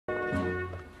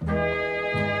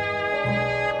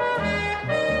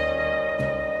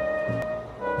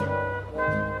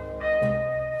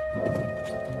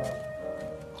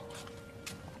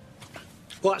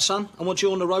Right, son, I want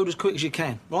you on the road as quick as you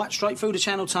can. Right, straight through the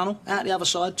Channel Tunnel, out the other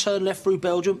side, turn left through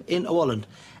Belgium, into Holland.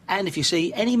 And if you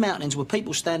see any mountains with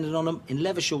people standing on them in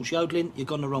leather shorts yodeling, you've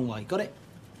gone the wrong way. Got it?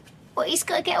 Well, he's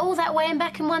got to get all that way and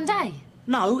back in one day?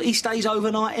 No, he stays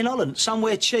overnight in Holland,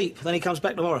 somewhere cheap. Then he comes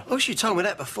back tomorrow. I wish you told me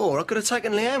that before. I could have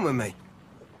taken Leanne with me.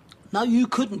 No, you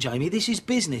couldn't, Jamie. This is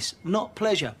business, not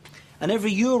pleasure. And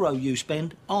every euro you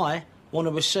spend, I want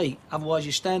a receipt. Otherwise,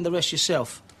 you stand the rest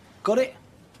yourself. Got it?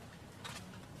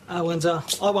 Oh, and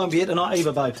I won't be here tonight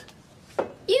either, babe.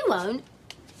 You won't?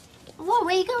 Why,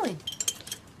 where are you going?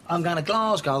 I'm going to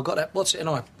Glasgow. I've got that, what's it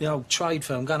tonight? The old trade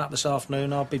firm. Going up this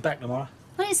afternoon. I'll be back tomorrow.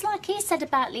 Well, it's like he said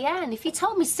about Leanne. If you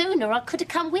told me sooner, I could have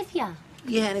come with you.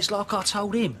 Yeah, and it's like I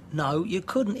told him. No, you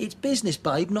couldn't. It's business,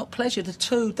 babe, not pleasure. The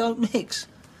two don't mix.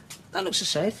 Don't look so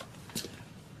sad.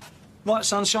 Right,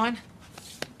 sunshine.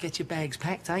 Get your bags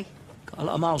packed, eh? Got a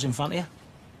lot of miles in front of you.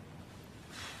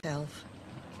 Elf.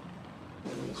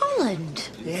 Holland?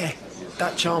 Yeah,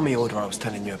 that charmy order I was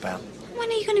telling you about. When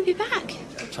are you going to be back?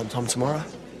 Sometime tomorrow.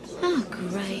 Oh,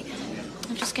 great.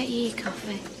 I'll just get you your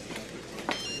coffee.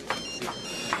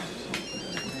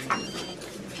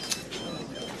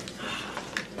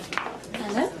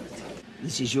 Hello?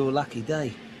 This is your lucky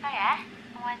day. Oh, yeah?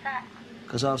 Why's that?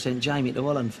 Because I've sent Jamie to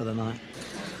Holland for the night.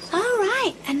 All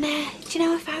right. And do you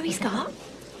know how far he's got?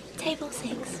 Table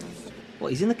 6. What,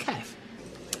 he's in the cafe?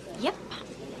 Yep.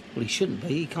 Well, he shouldn't be.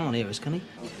 He can't hear us, can he?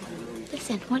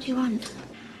 Listen, what do you want?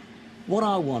 What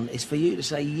I want is for you to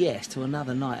say yes to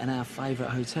another night in our favourite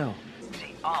hotel.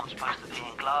 See, I'm supposed to be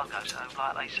in Glasgow, so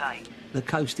like they say. The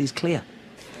coast is clear.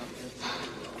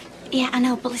 Yeah, I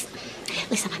know, but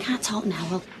listen, I can't talk now.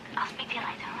 Well, I'll speak to you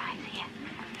later, all right? See you.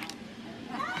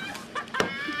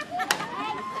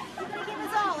 give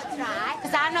us all a try,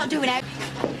 because I'm not doing it.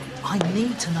 I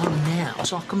need to know now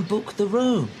so I can book the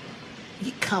room.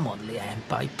 You, come on, Leanne,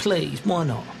 babe, please. Why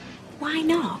not? Why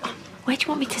not? Where do you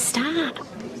want me to start?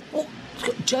 Well,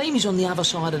 Jamie's on the other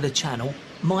side of the channel.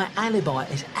 My alibi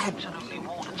is absolutely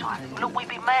Watertight. Look, we'd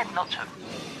be mad not to.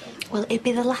 Well, it'd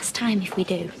be the last time if we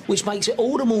do. which makes it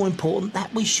all the more important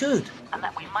that we should. And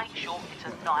that we make sure it's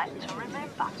a night to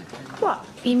remember. What?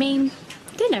 You mean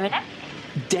dinner, innit?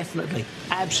 Definitely,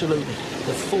 absolutely,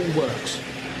 the full works.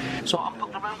 So I'll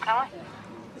book the room, can I?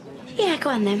 Yeah, go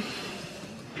on then.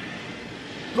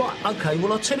 Right, OK,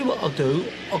 well, I'll tell you what I'll do.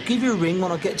 I'll give you a ring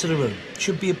when I get to the room.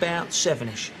 Should be about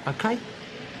 7ish, OK?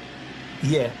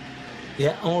 Yeah.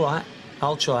 Yeah, all right.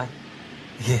 I'll try.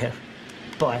 Yeah.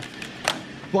 Bye.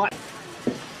 Right.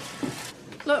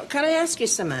 Look, can I ask you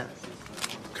something?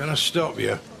 Can I stop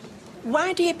you?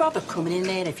 Why do you bother coming in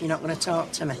here if you're not going to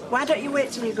talk to me? Why don't you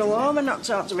wait till you go home and not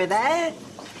talk to me there?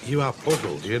 You are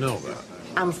puzzled, you know that?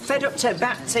 I'm fed up to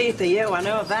back teeth of you, I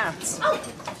know that. Oh,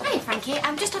 hey, Frankie.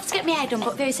 I'm just off to get my hair done,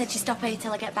 but Vera said she'd stop here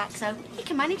till I get back, so you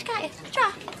can manage, can't you?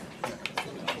 Try.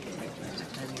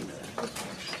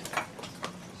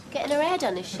 Getting her hair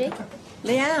done, is she?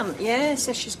 Leanne, yeah,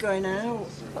 says she's going out.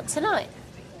 What, tonight?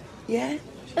 Yeah?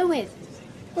 Who with?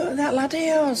 Well, that lad of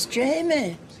yours,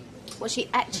 Jamie. Well, she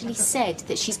actually said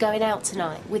that she's going out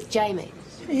tonight with Jamie.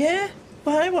 Yeah?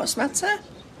 Why? What's the matter?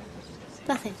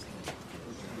 Nothing.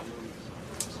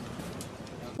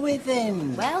 With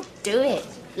him? Well, do it.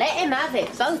 Let him have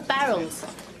it, both barrels.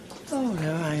 Oh,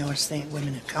 no, I always think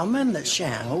women are common that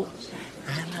shout.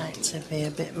 I like to be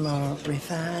a bit more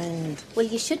refined. Well,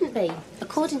 you shouldn't be.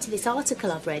 According to this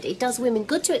article I've read, it does women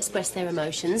good to express their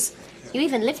emotions. You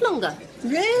even live longer.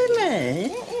 Really?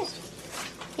 Yeah.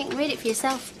 You can read it for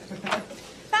yourself.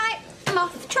 Right, I'm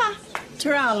off. Try.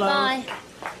 Ta-ra, love. Bye.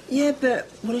 Yeah, but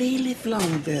will he live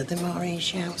longer the more he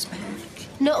shouts back?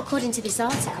 Not according to this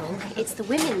article. It's the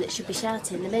women that should be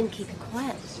shouting, the men keeping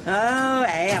quiet. Oh,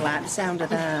 hey, I like the sound of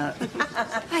that.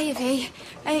 Hiya, V.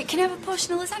 Can I have a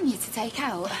portion of lasagna to take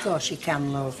out? Of course you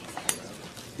can, love.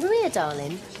 Maria,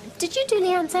 darling, did you do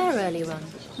Leanne's hair earlier on?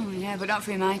 Oh, yeah, but not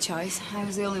through my choice. I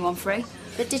was the only one free.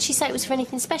 But did she say it was for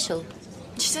anything special?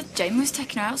 She said Jamie was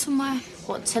taking her out somewhere.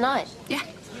 What, tonight? Yeah.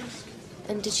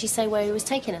 And did she say where he was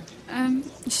taking her?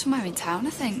 Somewhere in town, I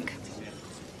think.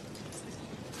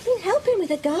 I've been helping with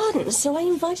the garden, so I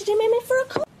invited him in for a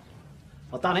coffee.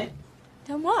 I've done it.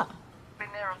 Done what? Been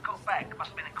there and got back. Must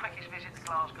have been the quickest visit to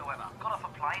Glasgow ever. Got off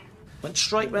a plane. Went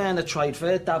straight round the trade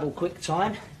fair, double quick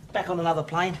time. Back on another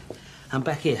plane. And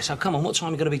back here. So come on, what time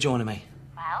are you going to be joining me?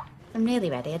 Well? I'm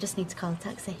nearly ready. I just need to call a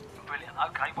taxi. Brilliant.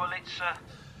 OK, well, it's,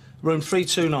 Room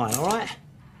 329, all right?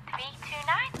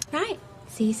 329? Right.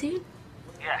 See you soon.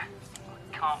 yeah.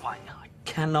 Can't wait. I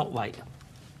cannot wait.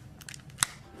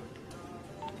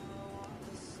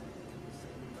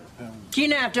 Do you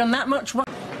know I've done that much work?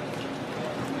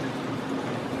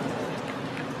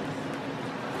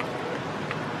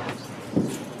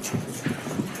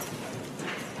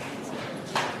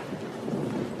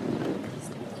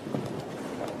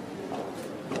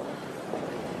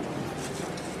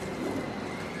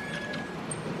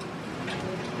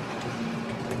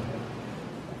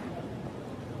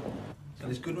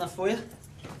 good enough for you?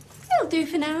 It'll do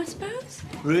for now, I suppose.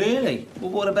 Really?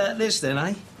 Well, what about this then,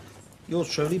 eh? Yours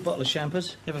truly, bottle of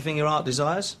champers, everything your heart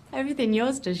desires. Everything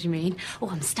yours does, you mean? Oh,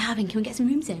 I'm starving. Can we get some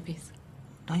room service?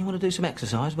 Don't you want to do some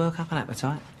exercise, work up an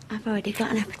appetite? I've already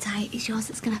got an appetite. It's yours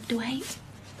that's going to have to wait.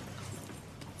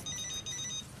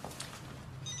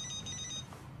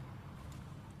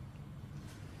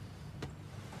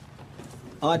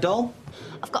 Hi, doll.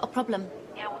 I've got a problem.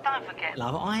 Yeah, well, don't forget.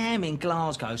 Love, I am in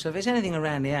Glasgow, so if there's anything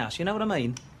around the house, you know what I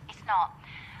mean? It's not.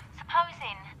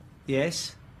 Supposing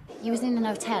Yes? You was in an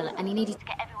hotel and you needed to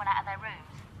get everyone out of their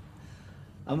rooms.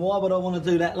 And why would I want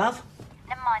to do that, love?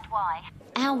 Never mind why.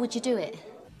 How would you do it?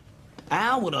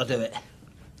 How would I do it?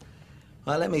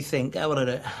 Well, let me think. How would I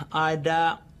do it?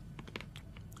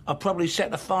 I'd probably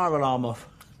set the fire alarm off.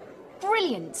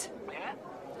 Brilliant. Yeah?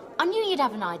 I knew you'd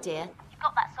have an idea. You've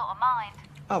got that sort of mind.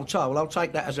 Oh, Ty, well, I'll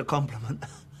take that as a compliment.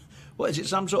 What, is it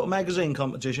some sort of magazine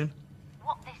competition?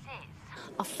 What this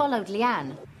is, I followed Leanne.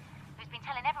 who's been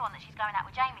telling everyone that she's going out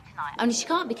with Jamie tonight. Only she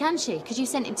can't be, can she? Because you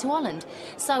sent him to Holland.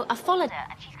 So I followed her.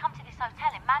 And she's come to this hotel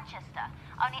in Manchester.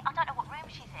 Only I don't know what room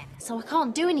she's in. So I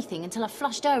can't do anything until I've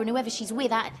flushed her and whoever she's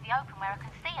with out. To the open where I can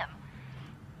see them.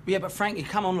 Yeah, but Frankie,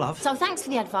 come on, love. So thanks for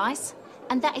the advice.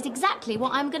 And that is exactly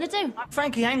what I'm going to do.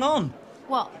 Frankie, hang on.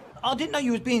 What? I didn't know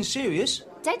you was being serious.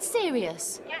 Dead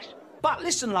serious? Yes. But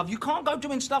listen, love, you can't go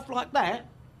doing stuff like that.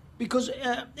 Because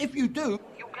if you do...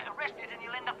 You'll get arrested and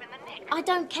you'll end up in the nick. I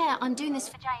don't care. I'm doing this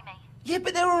for... Jamie, Yeah,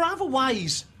 but there are other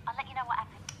ways. I'll let you know what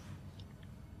happens.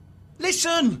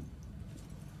 Listen!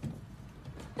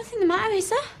 Nothing the matter, is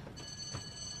there?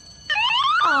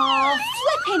 Oh,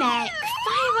 flipping heck.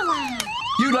 Fire alarm.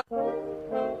 You don't...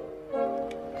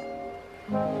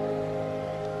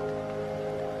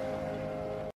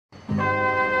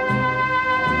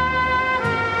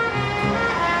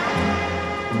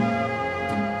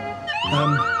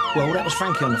 Well, that was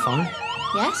Frankie on the phone.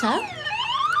 Yeah, so?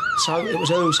 So it was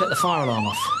her who set the fire alarm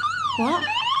off. What?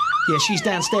 Yeah, she's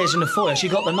downstairs in the foyer. She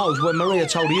got the nose when Maria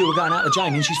told her you were going out with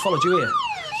Jamie and she's followed you here.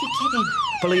 You're kidding.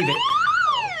 Believe it.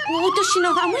 Well, does she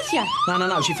know that I'm with you?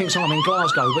 No. She thinks I'm in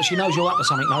Glasgow, but she knows you're up to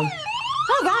something, no?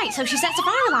 Oh, right. So she sets a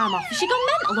fire alarm off. Has she gone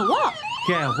mental or what?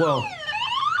 Yeah, well,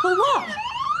 Well, what?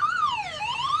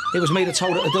 it was me that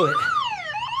told her to do it.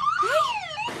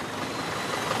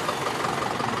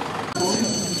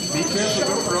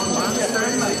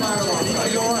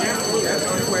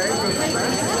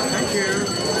 Thank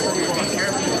you.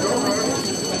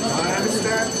 I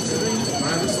understand.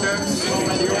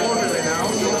 You're orderly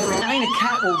now. Ain't a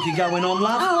catwalky going on,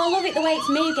 love. Oh, I love it the way it's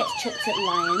me who gets chucked at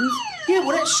lions. Yeah,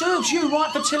 well, that serves you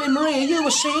right for telling Maria you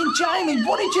were seeing Jamie.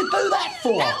 What did you do that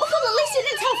for? Well, at least you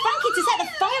didn't tell Frankie to set the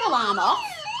fire alarm off.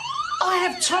 I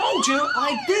have told you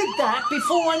I did that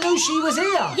before I knew she was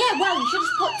here. Yeah, well, you should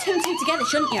have put two and two together,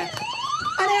 shouldn't you?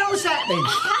 And how was that then?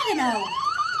 I don't know.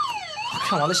 Oh,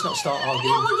 come on, let's not start arguing.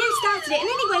 Yeah, well, you started it. And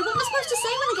anyway, what am I supposed to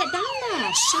say when I get down there?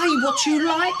 Say what you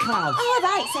like, love. All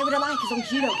right, say what I like as long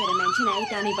as you don't get a mention, eh,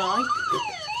 Danny boy?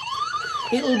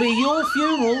 It'll be your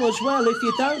funeral as well if you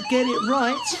don't get it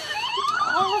right.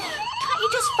 Oh, can't you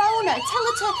just phone her? Tell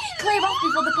her to clear off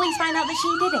before the police find out that she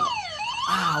did it.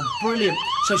 Oh, brilliant.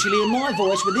 So she'll hear my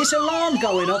voice with this alarm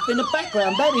going off in the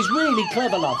background. That is really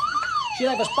clever, love. She'll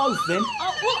have us both then.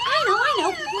 Oh, well, I know.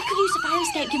 We could use the fire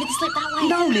escape, give it the slip that way.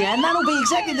 No, Leanne, that'll be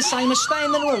exactly the same as staying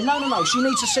in the room. No. She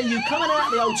needs to see you coming out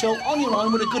of the hotel on your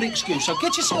own with a good excuse. So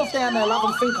get yourself down there, love,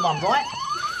 and think of one, right?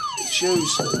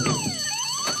 Choose.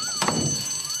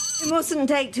 You mustn't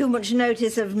take too much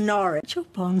notice of Norwich.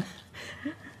 Up on.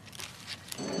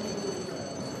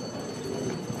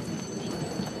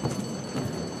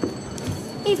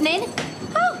 Evening.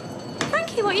 Oh,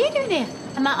 Frankie, what are you doing here?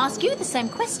 I might ask you the same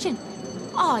question.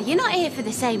 Oh, you're not here for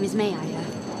the same as me, are you?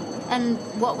 And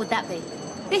what would that be?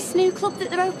 This new club that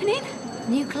they're opening?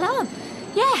 New club?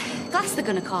 Yeah, Glass they're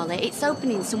going to call it. It's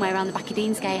opening somewhere around the back of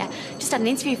Deansgate. I just had an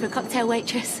interview for a cocktail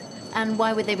waitress. And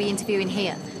why would they be interviewing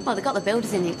here? Well, they've got the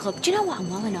builders in the club. Do you know what? I'm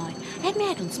well annoyed. I had my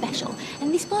head on special,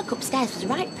 and this bloke upstairs was a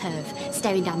right perv,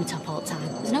 staring down the top all the time.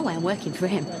 There's no way I'm working for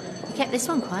him. He kept this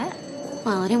one quiet.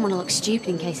 Well, I didn't want to look stupid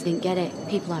in case I didn't get it.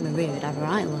 People like Maria would have a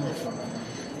right laugh.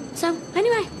 So,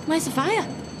 anyway, where's the fire?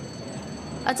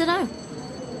 I don't know.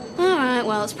 All right,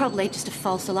 well, it's probably just a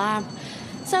false alarm.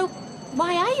 So,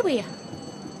 why are you here?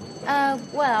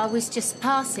 Well, I was just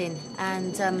passing,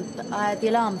 and I had the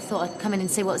alarm. Thought I'd come in and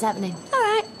see what was happening. All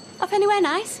right. Off anywhere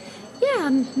nice? Yeah,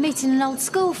 I'm meeting an old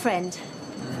school friend.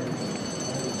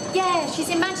 Yeah, she's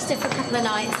in Manchester for a couple of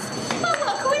nights. Oh,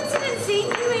 what a coincidence seeing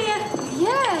you here.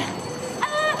 Yeah.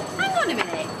 Hang on a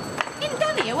minute. Isn't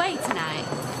Danny away tonight?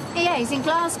 Yeah, he's in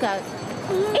Glasgow.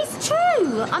 It's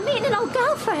true. I'm meeting an old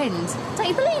girlfriend. Don't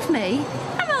you believe me?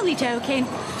 I'm only joking.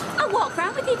 I'll walk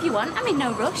round with you if you want. I'm in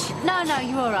no rush. No,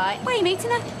 you're all right. Where are you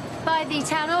meeting her? By the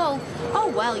town hall.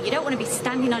 Oh, well, you don't want to be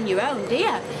standing on your own, do you?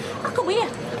 I'll come with you.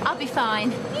 I'll be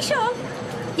fine. You sure?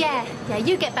 Yeah,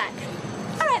 you get back.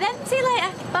 All right, then. See you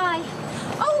later. Bye.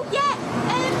 Oh, yeah.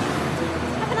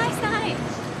 Have a nice night.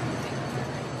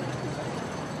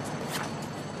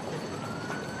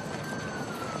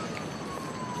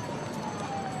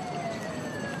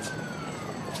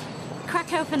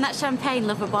 Crack open that champagne,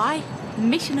 lover boy.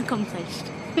 Mission accomplished.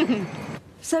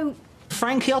 So,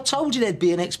 Frankie, I told you there'd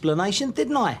be an explanation,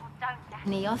 didn't I?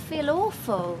 Danny, I feel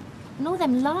awful. And all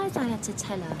them lies I had to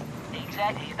tell her.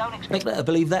 Exactly, you don't Expect her to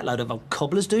believe that load of old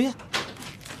cobblers, do you?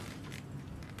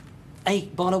 Hey,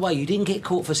 by the way, you didn't get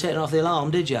caught for setting off the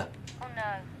alarm, did you? Oh,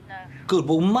 no. Good,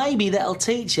 well, maybe that'll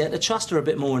teach you to trust her a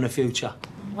bit more in the future.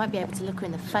 I won't be able to look her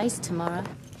in the face tomorrow.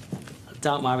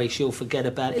 Don't worry, she'll forget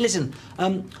about it. Listen,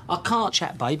 I can't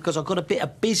chat, babe, because I've got a bit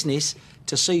of business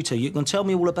to see to. You can tell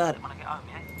me all about it. want to get home,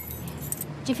 yeah?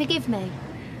 Do you forgive me?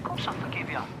 Of course I forgive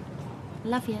you.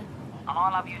 Love you. And I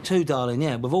love you too. Too, darling,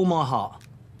 yeah, with all my heart.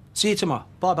 See you tomorrow.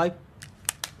 Bye, babe.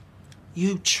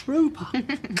 You trooper.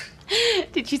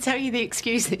 Did she tell you the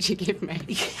excuse that she gave me?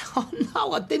 Oh,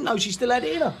 no, I didn't know she still had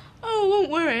it in her. Oh, won't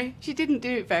worry. She didn't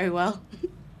do it very well.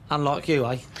 Unlike you,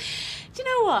 eh? Do you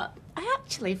know what? I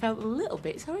actually felt a little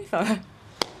bit sorry for her.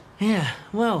 Yeah,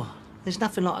 well, there's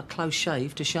nothing like a close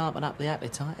shave to sharpen up the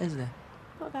appetite, is there?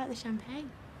 What about the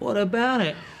champagne? What about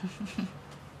it?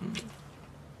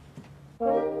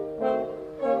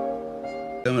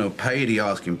 Someone will pay the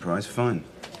asking price, fine.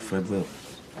 Fred will.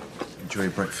 Enjoy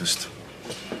your breakfast.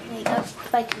 There you go.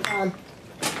 Bacon bun.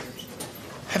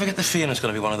 Ever get the feeling it's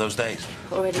going to be one of those days?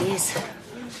 Already is.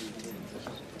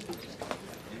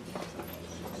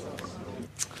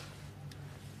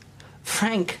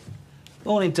 Frank.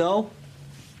 Morning, doll.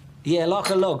 Yeah,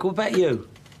 like a log. What about you?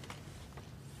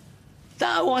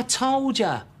 No, I told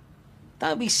you.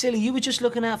 Don't be silly. You were just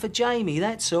looking out for Jamie,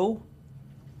 that's all.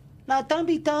 No, don't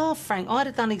be daft, Frank. I'd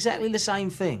have done exactly the same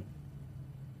thing.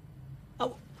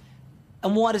 Oh,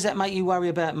 and why does that make you worry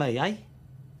about me, eh?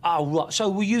 Oh, right. So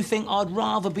will you think I'd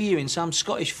rather be here in some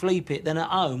Scottish flea pit than at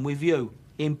home with you,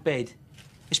 in bed?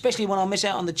 Especially when I miss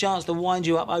out on the chance to wind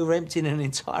you up over emptying an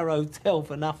entire hotel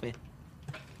for nothing.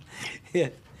 Yeah.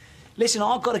 Listen,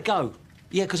 I've got to go.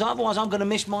 Yeah, because otherwise I'm going to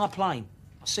miss my plane.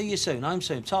 I'll see you soon. Home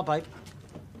soon. Ta, babe.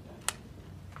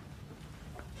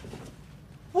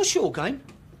 What's your game?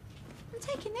 I'm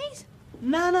taking these.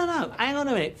 No. Hang on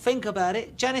a minute. Think about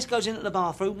it. Janice goes into the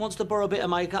bathroom, wants to borrow a bit of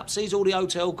makeup, sees all the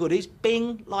hotel goodies.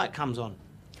 Bing, light comes on.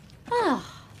 Oh,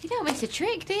 you don't miss a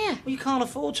trick, do you? Well, you can't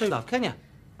afford to, love, can you?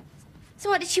 So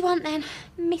what did she want then?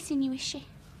 Missing you, is she?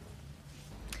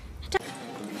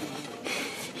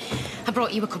 I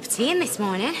brought you a cup of tea in this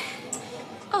morning.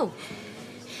 Oh,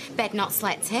 bed not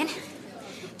slept in.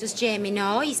 Does Jamie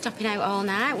know you're stopping out all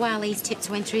night while he's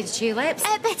tiptoeing through the tulips?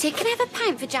 Betty, can I have a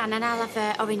pint for Jan and I'll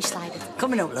have orange sliders?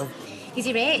 coming up, love. Is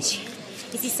he rich?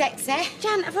 Is he sexy?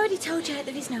 Jan, I've already told you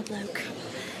there is no bloke.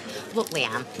 Look,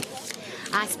 Leanne,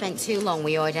 I spent too long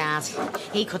with your dad.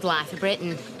 He could lie for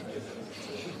Britain.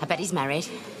 I bet he's married.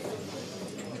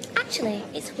 Actually,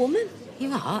 it's a woman. You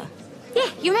what? Yeah,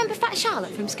 you remember Fat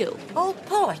Charlotte from school? Oh,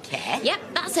 Porky. Yep,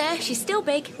 that's her. She's still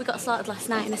big. We got slaughtered last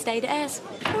night and I stayed at hers.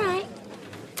 All right.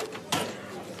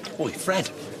 Oi, Fred.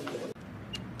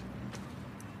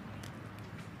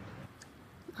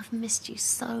 I've missed you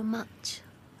so much.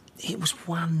 It was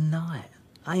one night.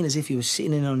 Ain't as if you were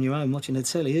sitting in on your own watching the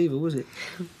telly either, was it?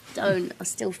 Don't. I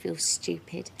still feel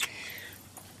stupid.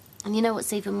 And you know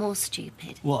what's even more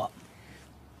stupid? What?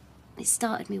 It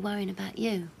started me worrying about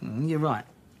you. You're right.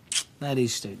 That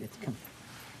is stupid. Come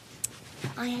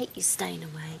I hate you staying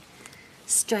away.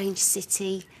 Strange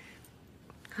city,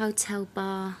 hotel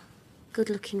bar,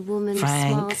 good-looking woman who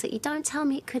Frank. smiles at you. Don't tell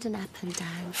me it couldn't happen,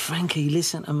 Dan. Frankie,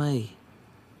 listen to me.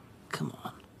 Come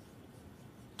on.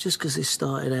 Just because this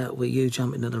started out with you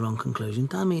jumping to the wrong conclusion,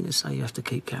 don't mean to say you have to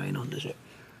keep carrying on, does it?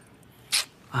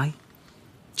 Eh?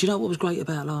 Do you know what was great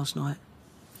about last night?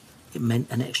 It meant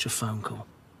an extra phone call.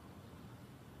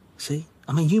 See?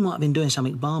 I mean, you might have been doing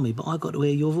something balmy, but I got to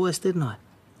hear your voice, didn't I?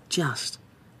 Just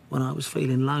when I was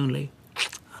feeling lonely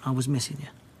and I was missing you.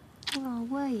 Oh,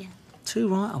 were you? Too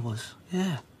right I was,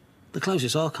 yeah. The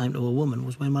closest I came to a woman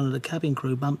was when one of the cabin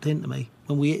crew bumped into me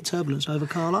when we hit turbulence over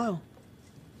Carlisle.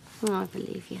 Oh, I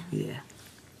believe you. Yeah.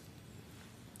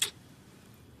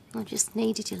 I just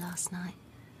needed you last night.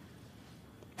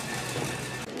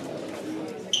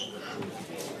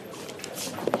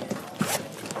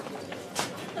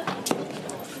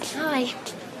 Hi.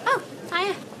 Oh,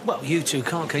 hiya. Well, you two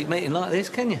can't keep meeting like this,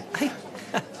 can you? Hey,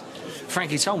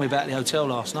 Frankie told me about the hotel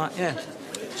last night, yeah.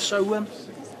 So,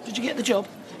 did you get the job?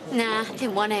 Nah,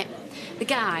 didn't want it. The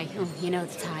guy, oh, you know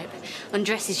the type,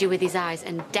 undresses you with his eyes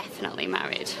and definitely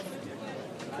married.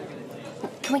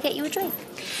 Can we get you a drink?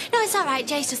 No, it's all right.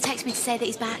 Jace just texted me to say that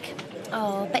he's back.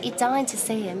 Oh, bet you're dying to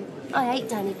see him. I hate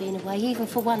Danny being away, even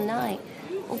for one night.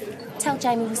 Well, tell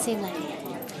Jamie we'll see him later.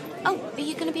 Oh, are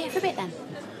you going to be here for a bit then?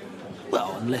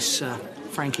 Well, unless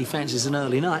Frankie fancies an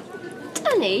early night.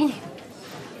 Danny?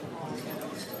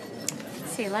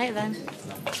 See you later then.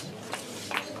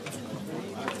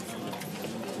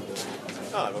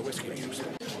 Oh, well, whiskey.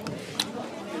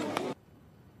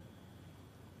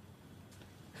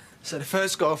 So the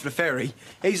first guy off the ferry,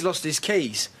 he's lost his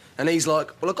keys. And he's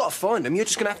like, well, I've got to find them. You're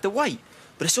just going to have to wait.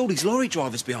 But it's all these lorry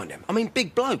drivers behind him. I mean,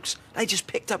 big blokes. They just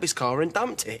picked up his car and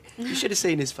dumped it. You should have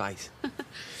seen his face.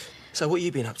 So what have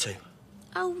you been up to?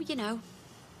 Oh, you know.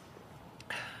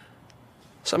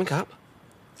 Something up?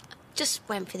 Just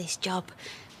went for this job.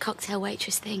 Cocktail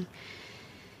waitress thing.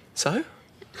 So?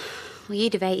 Well,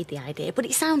 you'd have hated the idea, but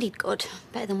it sounded good.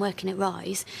 Better than working at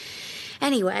Roy's.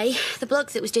 Anyway, the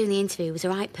bloke that was doing the interview was a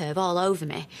right perv all over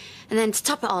me. And then to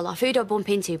top it all off, who do I bump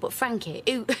into but Frankie,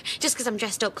 who, just because I'm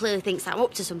dressed up, clearly thinks that I'm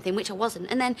up to something, which I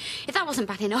wasn't. And then, if that wasn't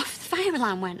bad enough, the fire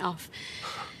alarm went off.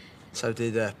 So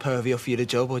did Pervy offer you the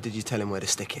job, or did you tell him where to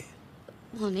stick it?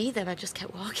 Well, neither. I just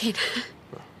kept walking.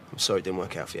 Well, I'm sorry it didn't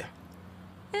work out for you.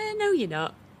 No, you're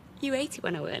not. You hate it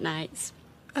when I work nights.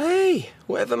 Hey,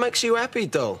 whatever makes you happy,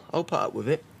 doll. I'll put up with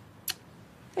it.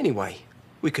 Anyway,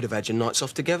 we could have had your nights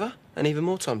off together, and even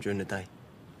more time during the day.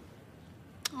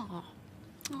 Oh,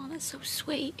 that's so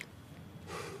sweet.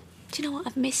 Do you know what?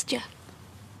 I've missed you.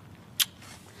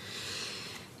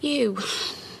 You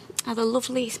are the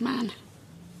loveliest man.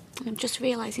 And I'm just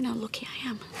realising how lucky I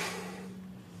am.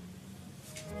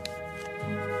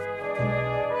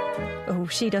 Oh,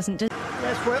 she doesn't do...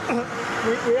 Yes, well,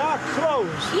 we are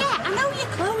closed. Yeah, I know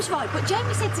you're closed, Roy, but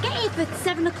Jamie said to get here for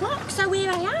 7 o'clock, so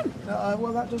here I am.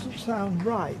 Well, that doesn't sound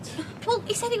right. Well,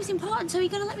 he said it was important, so you're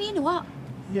going to let me in or what?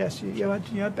 Yes, you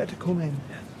had better come in.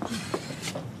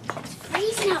 It's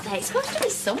freezing out there. It's supposed to be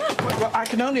summer. Well, I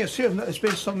can only assume that there's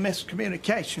been some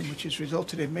miscommunication which has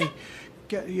resulted in me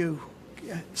get you...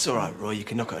 It's all right, Roy. You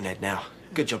can knock it on the head now.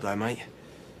 Good job, though, mate.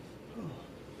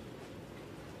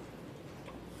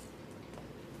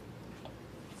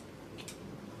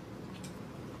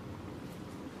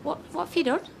 What have you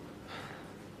done?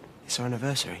 It's our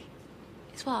anniversary.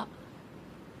 It's what?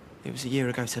 It was a year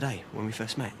ago today, when we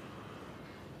first met.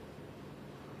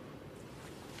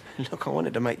 Look, I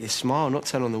wanted to make you smile, not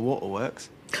turn on the waterworks.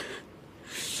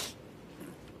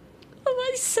 Oh,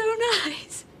 that's so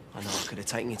nice. I know I could have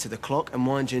taken you to the clock and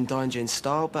wined you and dined you in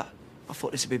style, but I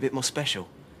thought this would be a bit more special.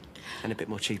 And a bit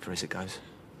more cheaper as it goes.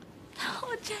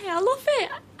 Oh, Jay, I love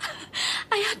it.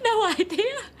 I had no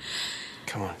idea.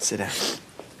 Come on, sit down.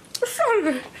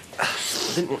 Sorry.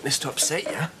 I didn't want this to upset you.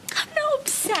 I'm not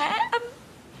upset.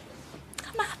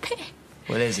 I'm happy.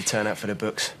 Well, here's the turnout for the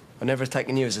books. I've never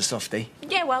taken you as a softie.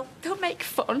 Yeah, well, don't make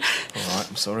fun. All right,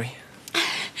 I'm sorry.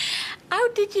 How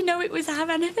did you know it was our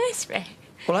anniversary?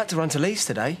 Well, I had to run to Leeds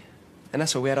today, and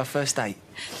that's where we had our first date.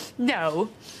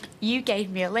 No, you gave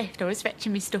me a lift. I was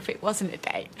fetching me stuff. It wasn't a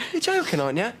date. You're joking,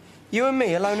 aren't you? You and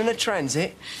me alone in a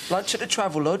transit, lunch at the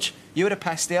travel lodge, you had a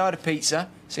pasty, I had a pizza.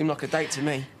 Seemed like a date to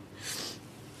me.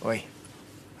 Oi,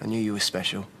 I knew you were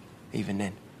special, even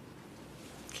then.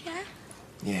 Yeah?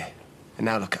 Yeah, and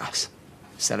now look at us,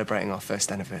 celebrating our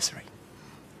first anniversary.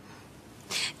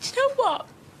 Do you know what?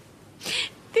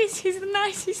 This is the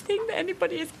nicest thing that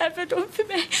anybody has ever done for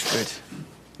me. Good.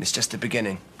 And it's just the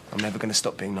beginning. I'm never going to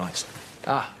stop being nice.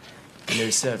 Ah, dinner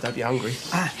is served. Hope you're hungry.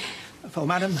 For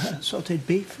Madam, sautéed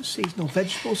beef, seasonal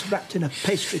vegetables wrapped in a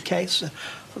pastry case,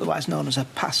 otherwise known as a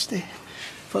pasty.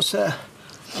 For Sir,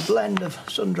 a blend of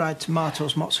sun-dried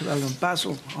tomatoes, mozzarella and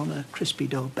basil on a crispy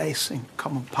dough base, in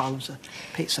common parlance, a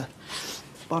pizza.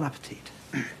 Bon appetit.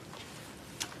 Do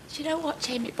you know what,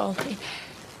 Jamie Baldwin?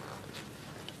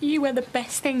 You were the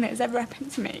best thing that has ever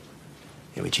happened to me.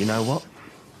 Yeah, but you know what?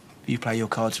 If you play your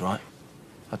cards right,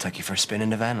 I'll take you for a spin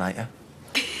in the van later.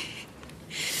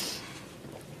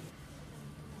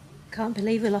 Can't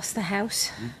believe we lost the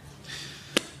house.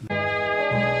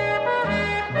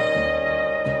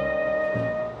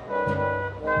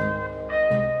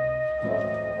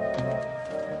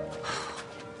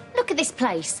 Look at this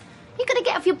place. You gotta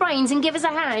get off your brains and give us a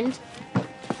hand.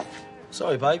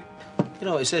 Sorry, babe. You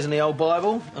know what it says in the old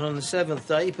Bible? And on the 7th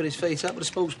day, he put his feet up with the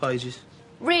sports pages.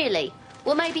 Really?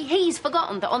 Well, maybe he's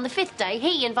forgotten that on the 5th day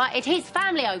he invited his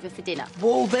family over for dinner.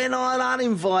 Well, then I'll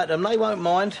uninvite them. They won't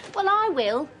mind. Well, I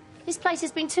will. This place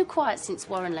has been too quiet since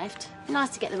Warren left. Nice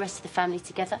to get the rest of the family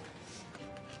together.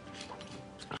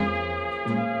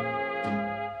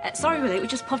 Sorry, Willie, we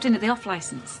just popped in at the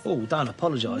off-licence. Oh, don't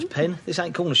apologise, Pen. This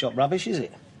ain't corner shop rubbish, is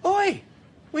it? Oi!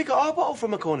 We got our bottle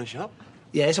from a corner shop.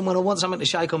 Yes, and when I want something to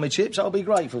shake on my chips, I'll be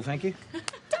grateful, thank you.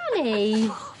 Danny!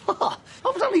 I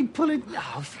was only pulling...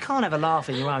 Oh, you can't have a laugh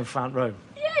in your own front room.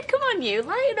 Yeah, come on, you.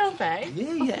 Lighten up, eh?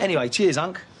 Yeah. Anyway, cheers,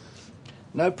 Unc.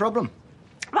 No problem.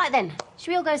 Right then,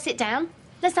 shall we all go sit down?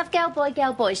 Let's have girl,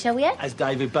 boy, shall we, eh? As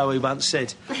David Bowie once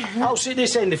said. I'll sit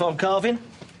this end if I'm carving.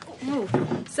 Ooh.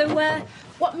 So,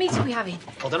 what meat are we having?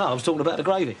 I don't know, I was talking about the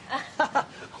gravy.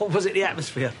 Or was it the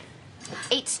atmosphere?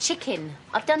 It's chicken.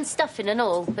 I've done stuffing and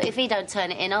all, but if he don't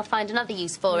turn it in, I'll find another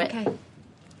use for it. OK.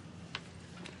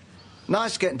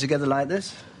 Nice getting together like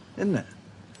this, isn't it?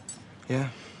 Yeah.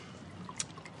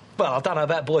 Well, I don't know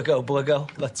about boy, girl,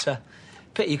 but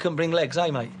pity you couldn't bring legs,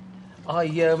 eh, mate? I'll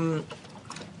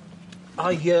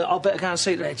better go and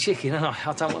see to that chicken, and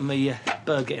I don't want me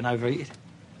bird getting overeaten.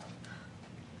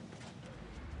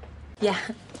 Yeah.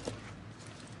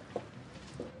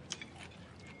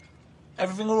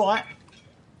 Everything all right?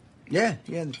 Yeah,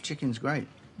 the chicken's great.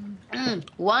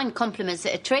 Wine compliments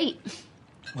it a treat.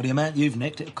 Well, the amount you've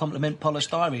nicked, it'll compliment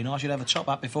polystyrene. I should have a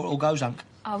top-up before it all goes, Unc.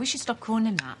 Oh, we should stop calling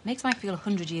him that. Makes Mike feel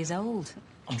 100 years old.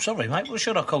 I'm sorry, mate. What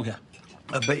should I call you?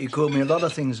 I bet you called me a lot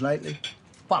of things lately.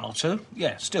 One or two.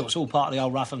 Yeah, still, it's all part of the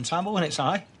old rough and tumble, isn't it, Si?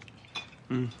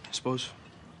 I suppose.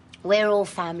 We're all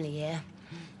family here.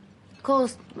 Of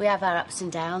course, we have our ups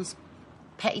and downs,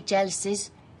 petty jealousies.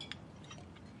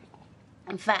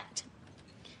 In fact,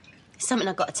 there's something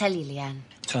I've got to tell you, Leanne.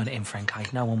 Turn it in, Frank, eh?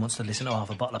 No one wants to listen to half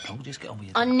a bottle of punk. Just get on with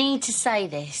it. I need to say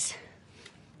this.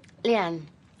 Leanne,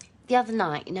 the other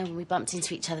night, you know, when we bumped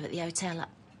into each other at the hotel,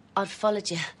 I'd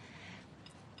followed you.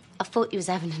 I thought you was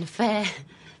having an affair.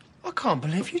 I can't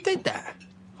believe you did that.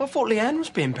 I thought Leanne was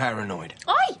being paranoid.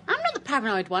 Oi, I'm not the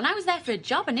paranoid one. I was there for a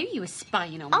job. I knew you were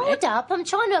spying on me. Hold up, I'm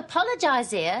trying to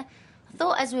apologise here. I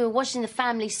thought as we were washing the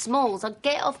family smalls, I'd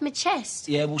get it off my chest.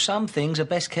 Yeah, well, some things are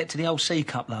best kept to the old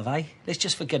C-cup, love, eh? Let's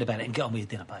just forget about it and get on with your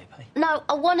dinner, baby. No,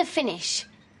 I want to finish.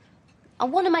 I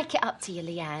want to make it up to you,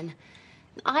 Leanne.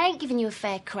 I ain't giving you a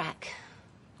fair crack.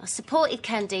 I supported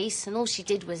Candice, and all she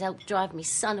did was help drive me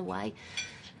son away.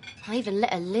 I even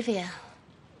let her live here.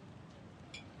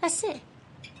 That's it.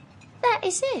 That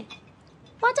is it.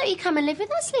 Why don't you come and live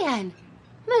with us, Leanne?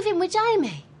 Move in with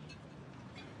Jamie.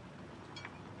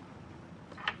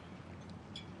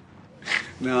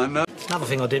 No, no. Another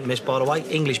thing I didn't miss, by the way,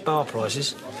 English bar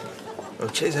prices. Well,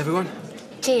 cheers, everyone.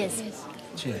 Cheers.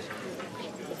 Cheers.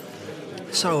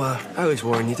 So, how is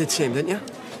Warren? You did see him, didn't you?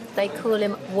 They call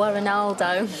him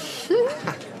Warrenaldo.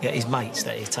 Yeah, his mates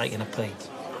that he's taking a pee.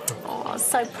 Oh, I'm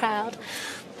so proud.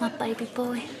 My baby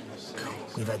boy.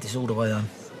 We've had this all the way home.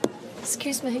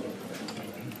 Excuse me.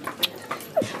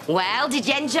 Well, did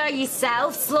you enjoy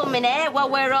yourself slumming it while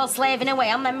we're all slaving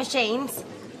away on them machines?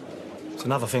 It's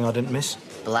another thing I didn't miss.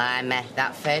 Blimey,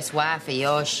 that first wife of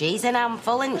yours, she's an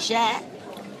handful, isn't she?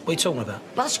 What are you talking about?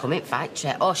 Well, she come in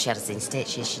factory. Oh, she had us in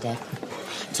stitches, she did.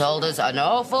 Told us an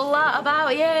awful lot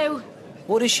about you.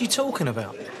 What is she talking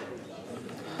about?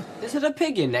 Is it a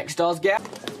pig in next door's gap?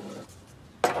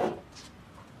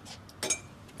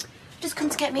 Just come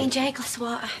to get me and Jay a glass of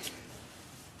water.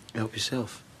 Help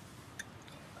yourself.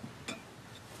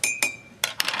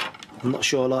 I'm not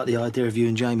sure I like the idea of you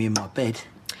and Jamie in my bed.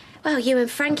 Well, you and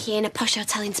Frankie in a posh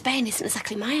hotel in Spain isn't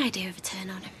exactly my idea of a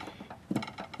turn on.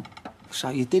 So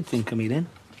you did think of me then?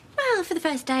 Well, for the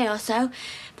first day or so.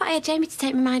 But I had Jamie to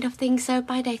take my mind off things, so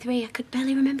by day 3 I could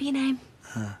barely remember your name.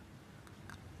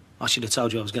 I should have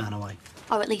told you I was going away.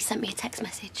 Or at least sent me a text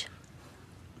message.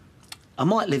 I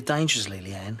might live dangerously,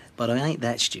 Leanne, but I ain't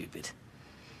that stupid.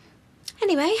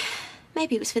 Anyway,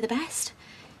 maybe it was for the best.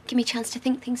 Give me a chance to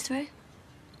think things through.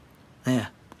 Yeah.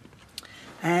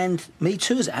 And me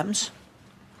too, as it happens.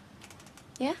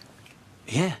 Yeah?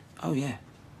 Yeah. Oh, yeah.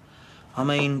 I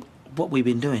mean, what we've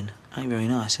been doing ain't very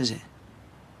nice, is it?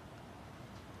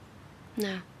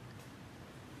 No.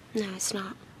 No, it's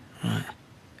not. Right.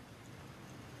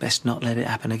 Best not let it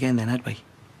happen again then, had we?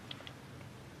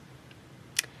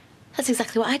 That's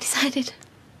exactly what I decided.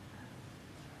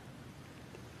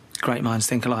 Great minds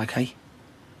think alike, eh?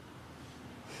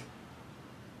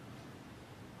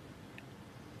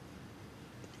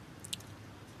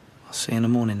 I'll see you in the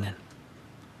morning then.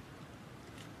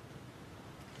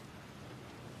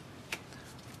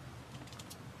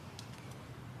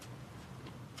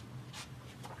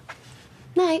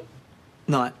 Night.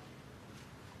 Night.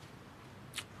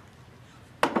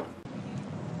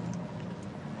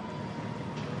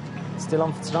 Still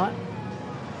on for tonight?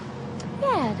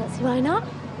 Yeah, don't see why not.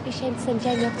 Be a shame to send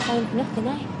Jamie off the phone for nothing,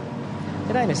 eh?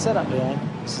 It ain't a setup, Leanne.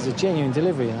 This is a genuine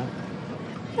delivery, you know.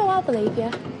 No, I'll believe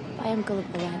you. But I am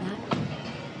gullible like that.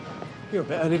 You're a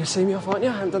bit early to see me off, aren't you?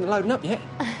 I haven't done the loading up yet.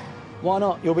 Why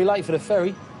not? You'll be late for the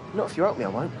ferry. Not if you help me, I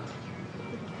won't.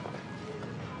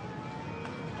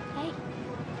 Hey,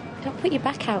 don't put your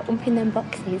back out umping them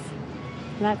boxes.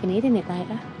 You might be needing it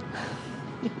later.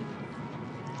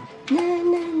 Na,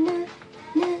 na, na,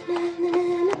 na, na, na,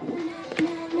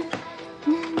 na,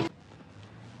 na.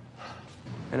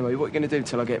 Anyway, what are you going to do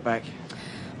till I get back?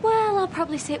 Well, I'll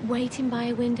probably sit waiting by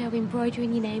a window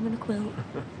embroidering your name on a quilt.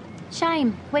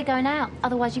 Shame, we're going out.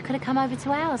 Otherwise you could have come over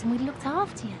to ours and we'd looked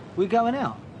after you. We're going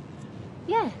out?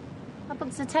 Yeah. I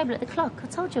booked a table at the Clock. I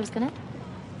told you I was going to.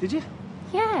 Did you?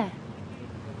 Yeah.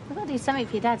 We've got to do something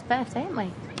for your dad's birthday, haven't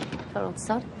we? Poor old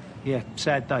sod. Yeah,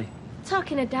 sad day.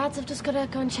 Talking of dads, I've just got to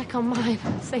go and check on mine.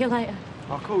 See you later.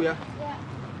 I'll call you. Yeah.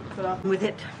 Ta-da. With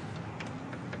it.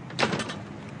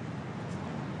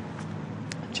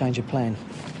 Change of plan.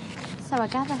 So I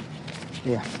gather.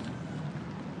 Yeah.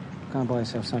 Go and buy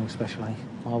yourself something special, eh?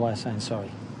 My way of saying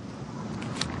sorry.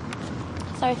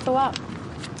 Sorry for what?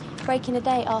 Breaking a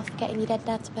date off, getting your dead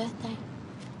dad's birthday.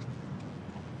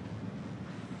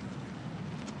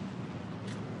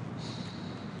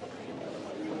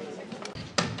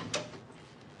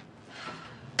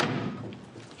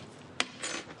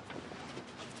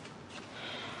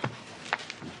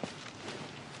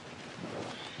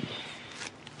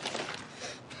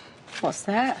 What's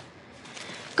that?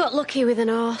 Got lucky with an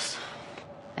horse.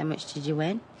 How much did you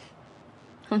win?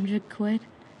 100 quid.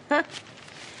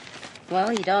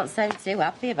 Well, you don't sound too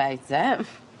happy about it. What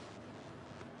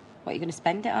are you going to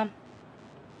spend it on?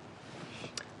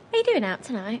 What are you doing out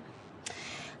tonight?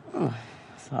 Oh,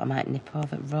 I thought I might nip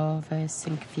over at Rovers,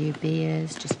 sink a few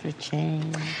beers, just for a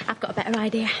change. I've got a better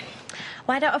idea.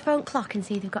 Why don't I phone Clock and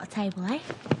see if they've got a table, eh?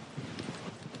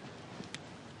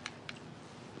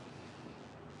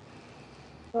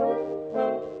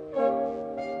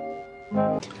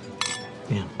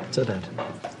 Yeah, to Dad.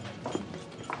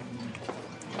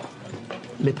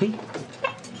 Lippy?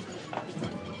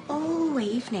 Oh,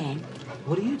 evening.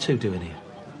 What are you two doing here?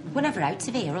 We're never out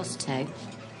of here, us two.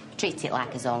 Treat it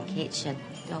like his own kitchen,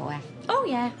 don't we? Oh,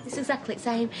 yeah, it's exactly the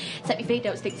same. Except your feet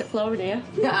don't stick to the floor in here.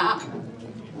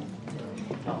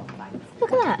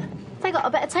 Look at that. They got a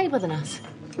better table than us.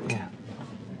 Yeah.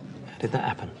 How did that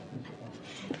happen?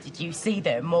 Did you see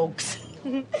their mugs?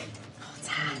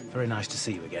 Very nice to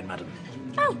see you again, madam.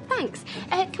 Oh, thanks.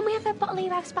 Can we have a bottle of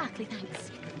your house sparkly, thanks?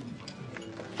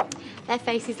 Their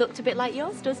faces looked a bit like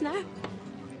yours, doesn't it?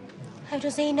 How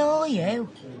does he know you?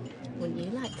 Wouldn't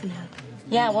you like to know?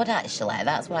 Yeah, I would actually.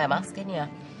 That's why I'm asking you.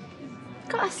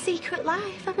 Got a secret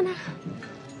life, haven't I?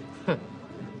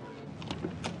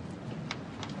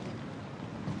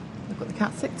 I've got the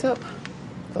cat sicked up.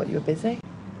 Thought you were busy.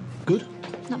 Good.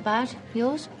 Not bad.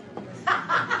 Yours?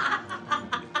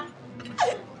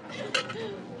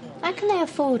 How can they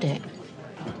afford it?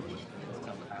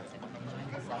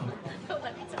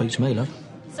 Beats me, love.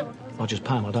 I just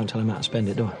pay him. I don't tell him how to spend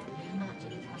it, do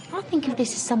I? I think of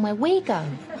this as somewhere we go.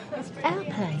 Our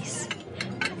place.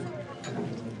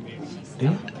 Do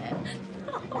you?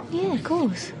 Yeah, of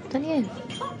course. Don't you?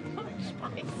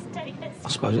 I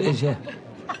suppose it is, yeah.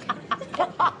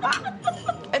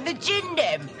 And the ginned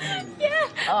him? Yeah,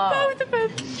 Oh. both of them.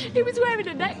 He was wearing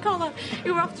a neck collar.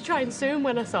 He were off to try and sue him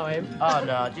when I saw him. Oh,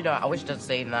 no, do you know what? I wished I'd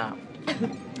seen that.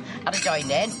 I'd have joined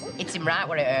in. Hit him right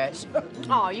where it hurts.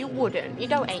 Oh, you wouldn't. You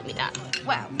don't hate me, Dad.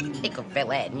 Well, it could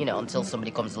fill in, you know, until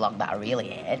somebody comes along that I really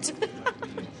hate.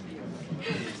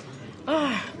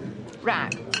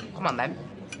 Right, come on then.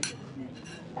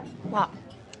 What?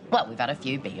 Well, we've had a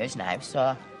few beers now, so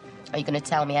are you going to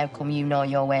tell me how come you know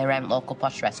your way around local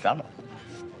posh restaurant?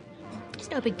 It's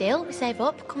no big deal. We save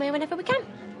up, come here whenever we can.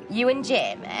 You and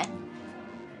Jamie?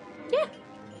 Yeah.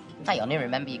 I only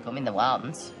remember you coming the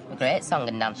once. A great song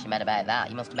and dance you made about that.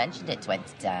 You must have mentioned it 20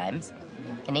 times.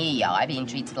 And here you are, being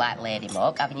treated like Lady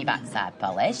Muck, having your backside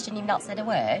polished, and you've not said a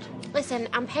word. Listen,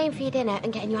 I'm paying for your dinner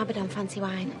and getting you Abaddon fancy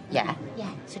wine. Yeah?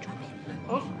 Yeah, so drop it.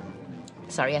 Oh.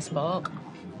 Sorry I spoke.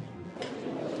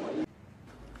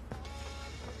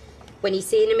 When are you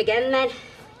seeing him again, then?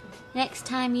 Next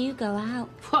time you go out.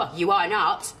 Oh, you are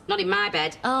not. Not in my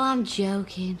bed. Oh, I'm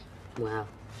joking. Well,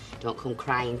 don't come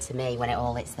crying to me when it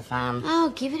all hits the fan.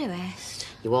 Oh, give it a rest.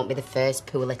 You won't be the first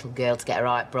poor little girl to get her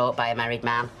heart broke by a married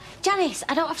man. Janice,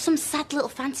 I don't have some sad little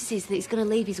fantasies that he's going to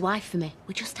leave his wife for me.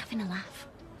 We're just having a laugh.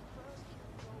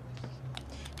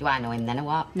 Do I know him then or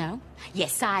what? No.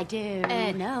 Yes, I do.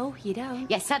 No, you don't.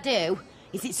 Yes, I do.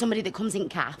 Is it somebody that comes in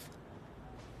calf?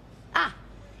 Ah,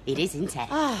 It is, isn't it?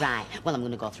 Right, well, I'm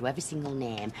going to go through every single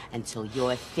name until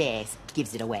your face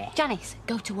gives it away. Janice,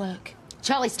 go to work.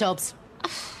 Charlie Stubbs.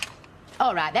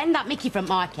 All right, then, that Mickey from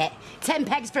Market. 10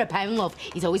 pegs for a pound, love.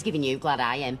 He's always giving you glad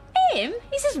I am. Him?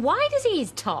 He's as wide as he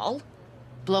is tall.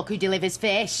 Bloke who delivers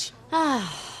fish.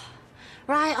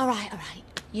 Right, all right.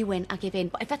 You win, I give in.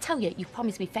 But if I tell you, you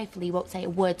promise me faithfully you won't say a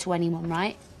word to anyone,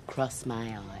 right? Cross my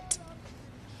heart.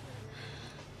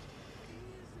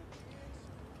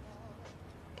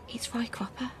 It's Roy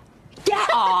Cropper. Get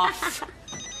off!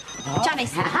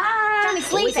 Janice,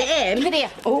 Janice, leave Is it him? Give it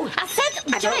here. Oh, I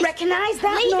said, I Janice, don't recognise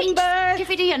that leave number. It.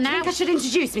 Give it here now. I think I should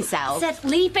introduce myself. I said,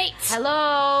 leave it.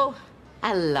 Hello.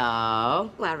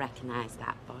 Hello. Well, I recognise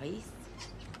that voice.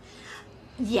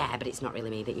 Yeah, but it's not really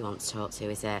me that you want to talk to,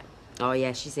 is it? Oh,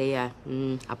 yeah, she's here.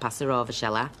 I'll pass her over,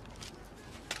 shall I?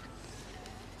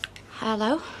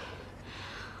 Hello.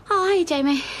 Oh, hi,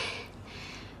 Jamie.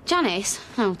 Janice?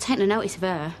 Oh, take no notice of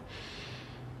her.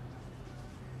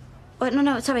 Wait,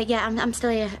 no, sorry, yeah, I'm still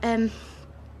here.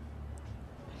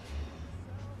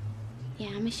 Yeah,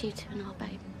 I miss you too and all,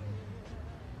 babe.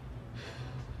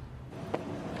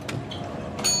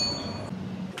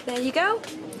 There you go.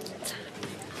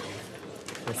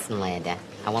 Listen, lady,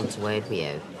 I want to word with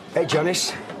you. Hey,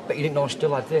 Janice, bet you didn't know I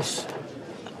still had this.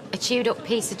 A chewed-up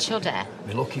piece of cheddar.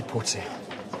 My lucky putty.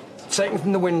 Taken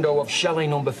from the window of chalet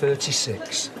number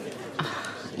 36.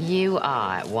 You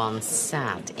are one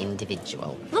sad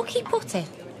individual. Lucky putty.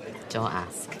 Don't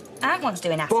ask. One's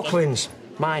doing asking. Bucklins,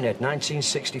 Minehead,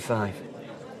 1965.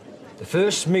 The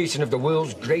first meeting of the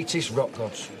world's greatest rock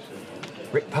gods.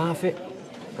 Rick Parfitt,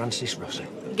 Francis Rossi.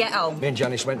 Get home. Me and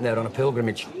Janice went there on a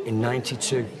pilgrimage in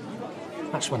 '92.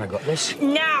 That's when I got this.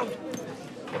 Now!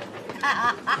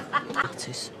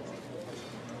 Artist.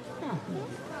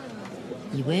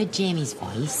 You heard Jamie's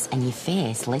voice and your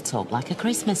face lit up like a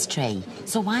Christmas tree.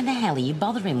 So why the hell are you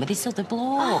bothering with this other bloke?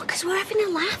 Oh, because we're having a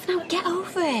laugh now. Get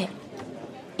over it.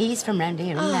 He's from round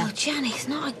here, isn't he? Oh, Janice,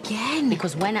 not again.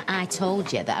 Because when I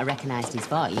told you that I recognised his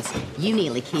voice, you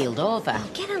nearly keeled over. Oh,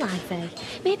 get a life, eh?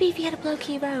 Maybe if you had a bloke of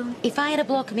your own. If I had a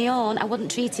bloke of my own, I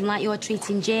wouldn't treat him like you're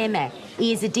treating Jamie.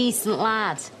 He is a decent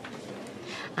lad.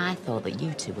 I thought that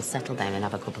you two would settle down and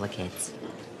have a couple of kids.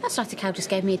 That sort of cow just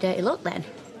gave me a dirty look then.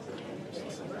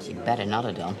 You better not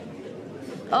have done.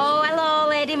 Oh, hello,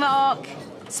 Lady Mock.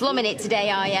 Slumming it today,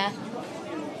 are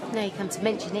you? Now you come to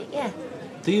mention it, yeah.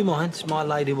 Do you mind? It's my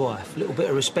lady wife. A little bit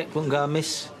of respect wouldn't go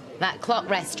amiss. That clock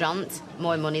restaurant,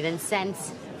 more money than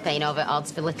sense. Paying over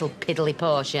odds for little piddly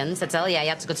portions. I tell you, I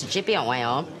had to go to Chippy on way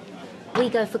home. We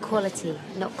go for quality,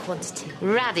 not quantity.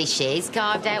 Radishes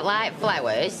carved out like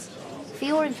flowers. For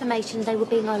your information, they were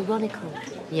being ironical.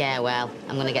 Yeah, well,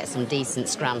 I'm going to get some decent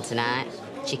scram tonight.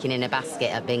 Chicken in a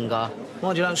basket at bingo.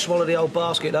 Mind you don't swallow the old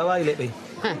basket, though, eh, Lippy?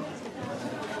 Huh.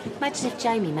 Imagine if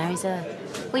Jamie marries her.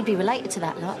 We'd be related to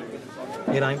that lot.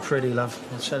 It ain't pretty, love.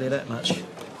 I'll tell you that much.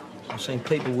 I've seen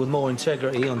people with more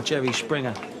integrity on Jerry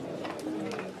Springer.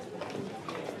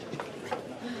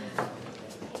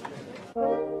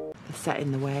 They're set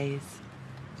in the ways.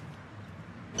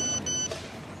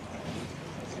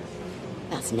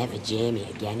 That's never Jamie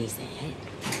again, is it?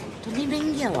 Doesn't he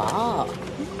ring you a lot?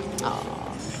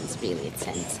 Oh, he's really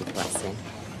attentive, bless him.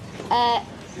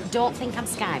 Don't think I'm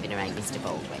skiving around, Mr.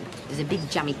 Baldwin. There's a big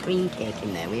jammy cream cake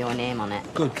in there with your name on it.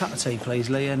 Good cup of tea, please,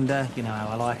 Lee, and you know how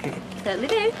I like it. Certainly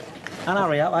do. And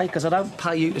hurry up, eh, because I don't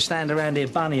pay you to stand around here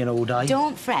bunnying all day.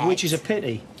 Don't fret. Which is a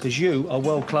pity, because you are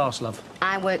world-class, love.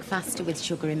 I work faster with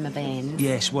sugar in my veins.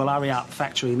 Yes, well, hurry up.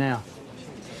 Factory now.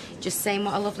 Just saying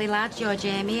what a lovely lad your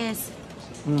Jamie is.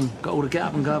 Got all to get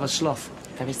up and go have a slough.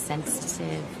 Very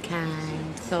sensitive,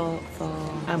 kind, thoughtful.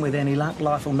 And with any luck,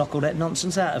 life will knock all that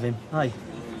nonsense out of him, hey?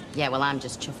 Yeah, well, I'm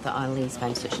just chuffed that Eileen's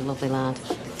found such a lovely lad.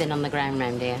 Thin on the ground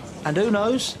round here. And who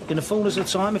knows? In the fullness of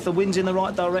time, if the wind's in the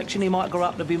right direction, he might grow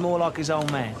up to be more like his old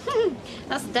man.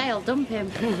 That's the day I'll dump him.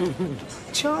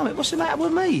 Charming, what's the matter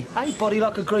with me? Hey, body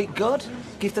like a Greek god,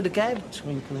 gift of the gab,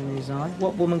 twinkle in his eye.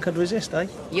 What woman could resist, eh?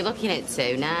 You're looking at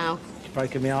two now. You're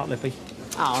breaking me heart, Lippy.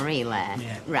 Oh, really?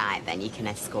 Yeah. Right, then you can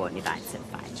escort me back to the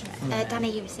factory.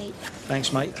 Danny, your receipt.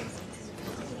 Thanks, mate.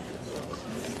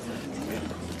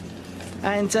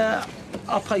 And,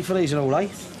 I'll pay for these and all, eh?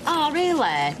 Oh,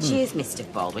 really? Cheers,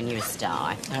 Mr. Baldwin, you're a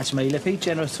star. That's me, Lippy.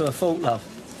 Generous to a fault, love.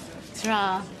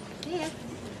 Ta-ra. Yeah.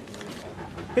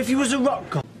 If you was a rock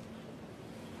god...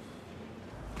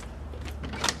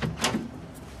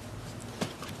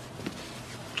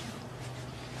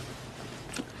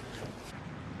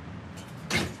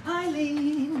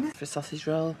 Eileen. For a sausage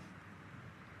roll.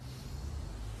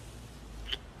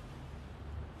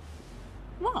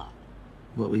 What?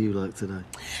 What were you like today?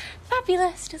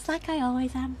 Fabulous, just like I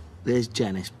always am. There's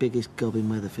Janice, biggest gob in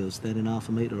Weatherfield, standing half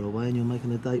a metre away, and you're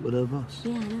making a date with her boss.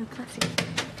 Yeah, I know, classic.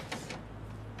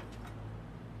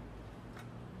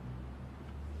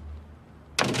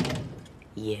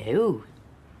 You?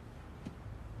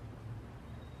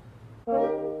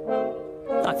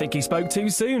 I think he spoke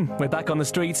too soon. We're back on the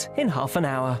street in half an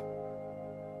hour.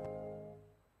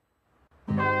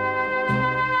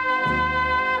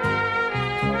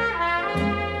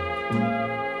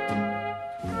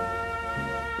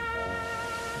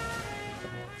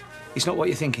 It's not what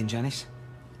you're thinking, Janice.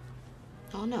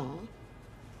 Oh, no?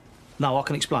 No, I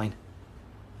can explain.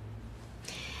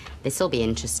 This'll be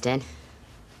interesting.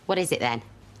 What is it, then?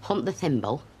 Hunt the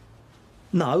thimble?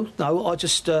 No, I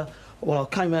just, well, I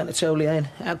came out to tell Leanne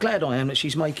how glad I am that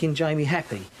she's making Jamie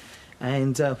happy.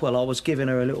 And, well, I was giving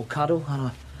her a little cuddle, and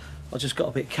I just got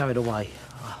a bit carried away.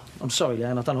 I'm sorry,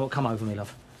 Leanne, I don't know what come over me,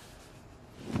 love.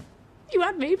 You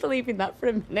had me believing that for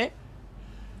a minute.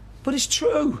 But it's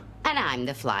true. And I'm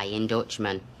the Flying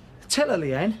Dutchman. Tell her,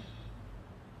 Leanne.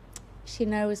 She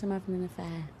knows I'm having an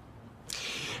affair.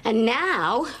 And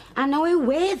now I know who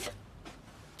with.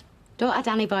 Don't I,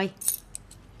 Danny boy?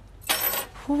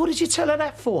 Well, what did you tell her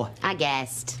that for? I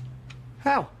guessed.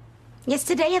 How?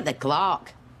 Yesterday at the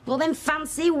clock. Well, them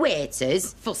fancy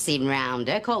waiters fussing round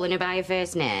her, calling her by her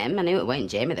first name. I knew it weren't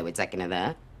Jamie that were taking her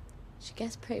there. She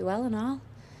guessed pretty well and all.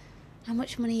 How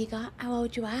much money you got, how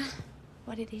old you are,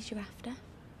 what it is you're after.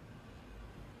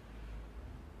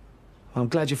 Well, I'm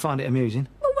glad you find it amusing.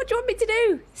 Well, what do you want me to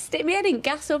do? Stick my head in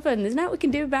gas oven? There's nothing we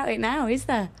can do about it now, is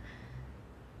there?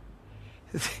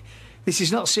 This is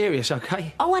not serious,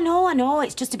 OK? Oh, I know.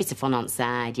 It's just a bit of fun on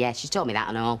side. Yeah, she's told me that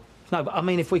and all. No, but I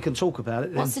mean, if we can talk about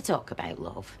it, then... What's to talk about,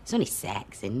 love? It's only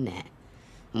sex, isn't it?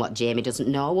 And what Jamie doesn't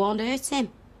know won't hurt him.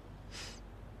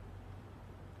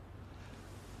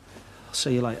 I'll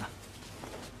see you later.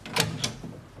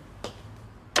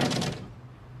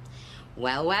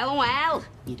 Well.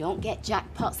 You don't get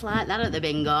jackpots like that at the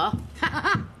bingo.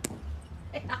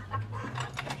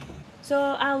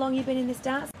 So, how long you been in this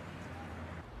dance?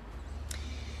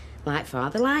 Like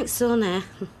father, like son, eh?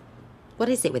 What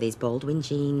is it with his Baldwin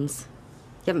jeans?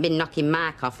 You haven't been knocking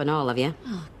Mark off and all, have you?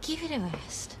 Oh, give it a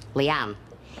rest. Leanne,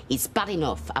 it's bad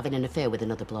enough having an affair with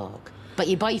another bloke. But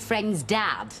your boyfriend's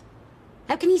dad?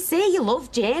 How can you say you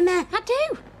love Jamie? I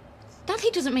do.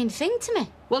 Daddy doesn't mean a thing to me.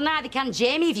 Well, neither can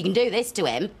Jamie if you can do this to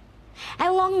him.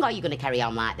 How long are you going to carry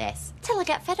on like this? Till I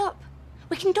get fed up.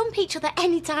 We can dump each other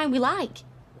any time we like.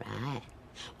 Right.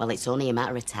 Well, it's only a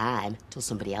matter of time till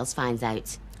somebody else finds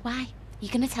out. Why? You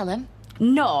going to tell him?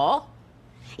 No.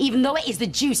 Even though it is the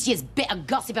juiciest bit of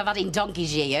gossip I've had in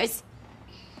donkey's years.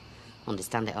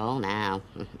 Understand it all now.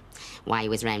 Why he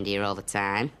was round here all the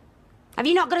time. Have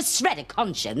you not got a shred of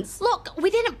conscience? Look, we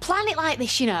didn't plan it like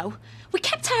this, you know. We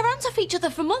kept our hands off each other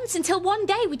for months until one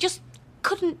day we just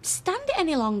couldn't stand it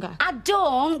any longer. I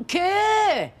don't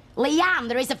care. Leanne,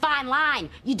 there is a fine line.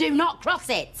 You do not cross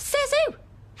it. Says who?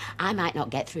 I might not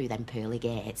get through them pearly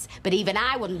gates, but even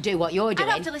I wouldn't do what you're doing.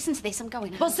 I don't have to listen to this, I'm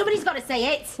going. Well, somebody's got to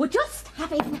say it. We're just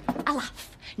having a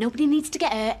laugh. Nobody needs to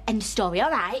get hurt. End of story, all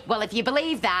right? Well, if you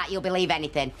believe that, you'll believe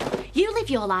anything. You live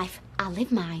your life, I'll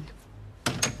live mine.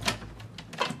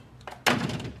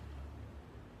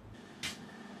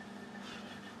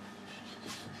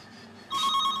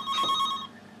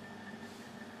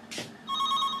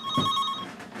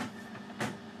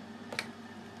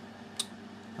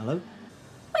 Hello?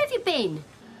 Where have you been?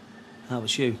 How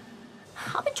was you?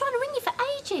 I've been trying to ring you for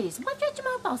ages. Why have you had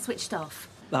your mobile switched off?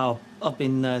 Oh, I've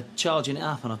been charging it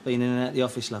up and I've been in and out the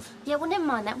office, love. Yeah, well, never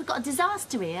mind that. We've got a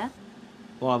disaster here.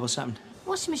 Why, what's happened?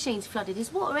 Washing machine's flooded.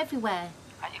 There's water everywhere.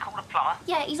 And you called a plumber?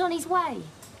 Yeah, he's on his way.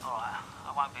 All right,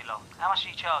 I won't be long. How much are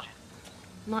you charging?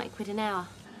 90 quid an hour.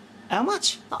 How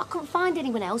much? But I couldn't find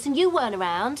anyone else and you weren't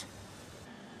around.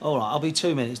 All right, I'll be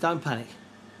 2 minutes. Don't panic.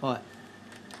 Right.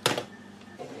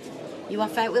 You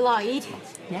off out with Lloyd?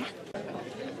 Yeah.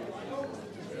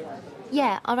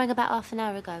 Yeah, I rang about half an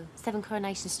hour ago. 7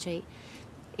 Coronation Street.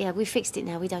 Yeah, we fixed it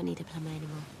now. We don't need a plumber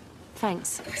anymore.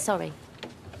 Thanks. Sorry.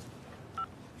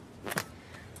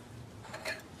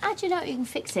 How do you know you can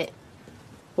fix it?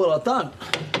 Well, I don't.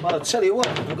 But I'll tell you what,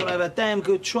 I've got to have a damn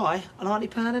good try.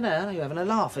 £90 an hour? You're having a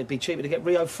laugh. It'd be cheaper to get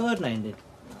Rio Ferdinanded.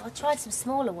 I tried some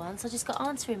smaller ones. I just got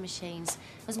answering machines.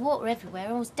 There's water everywhere.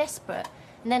 I was desperate.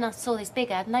 And then I saw this big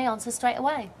ad and they answered straight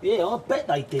away. Yeah, I bet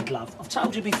they did, love. I've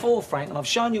told you before, Frank, and I've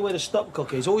shown you where the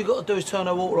stopcock is. All you got to do is turn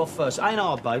the water off first. Ain't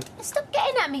hard, babe. Stop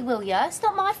getting at me, will ya? It's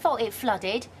not my fault it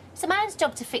flooded. It's a man's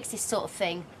job to fix this sort of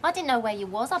thing. I didn't know where you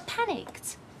was. I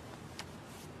panicked.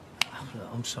 Oh, look,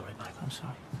 I'm sorry, babe. I'm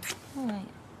sorry. All right.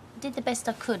 I did the best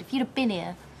I could. If you'd have been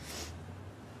here...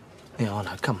 Yeah, I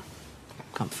know. Come.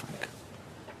 Come, Frank.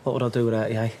 What would I do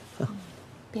without you, eh?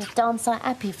 Be a darn sight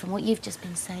happier from what you've just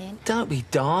been saying. Don't be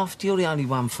daft. You're the only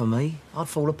one for me. I'd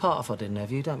fall apart if I didn't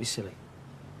have you. Don't be silly.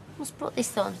 What's brought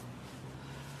this on?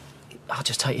 I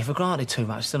just take you for granted too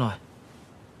much, don't I?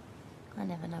 I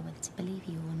never know whether to believe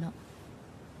you or not.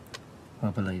 I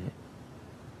believe it.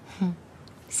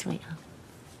 Sweetheart.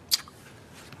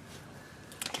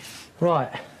 Right.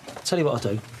 Tell you what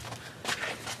I'll do.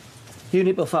 You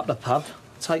nip off up the pub.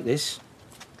 Take this.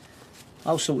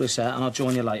 I'll sort this out and I'll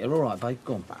join you later. All right, babe?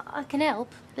 Go on. I can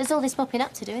help. There's all this mopping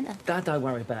up to do, isn't there? Dad, don't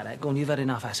worry about that. Go on, you've had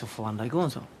enough hassle for one day. Go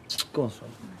on, son. Go on, son.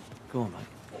 Go on,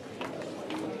 mate.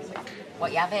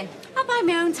 What you having? I'll buy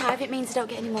my own tie if it means I don't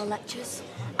get any more lectures.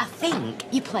 I think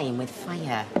you're playing with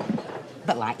fire.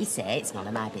 But like you say, it's none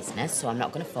of my business, so I'm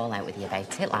not going to fall out with you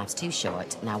about it. Life's too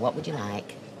short. Now, what would you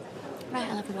like? Right,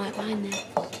 I'll have a white wine then.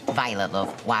 Violet,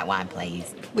 love. White wine,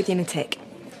 please. Within a tick.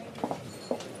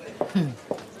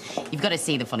 You've got to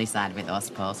see the funny side of it, though, I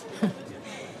suppose.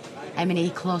 How many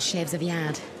close shaves have you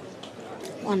had?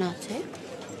 1 or 2.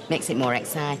 Makes it more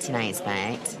exciting, I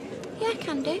expect. Yeah, I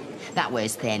can do. That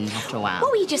wears thin after a while.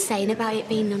 What were you just saying about it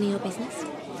being none of your business?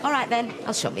 All right, then.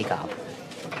 I'll shut me gob.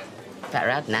 Better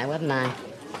had now, hadn't I?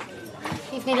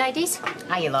 Evening, ladies.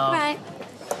 Hiya, love. Right.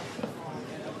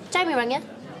 Jamie rang you?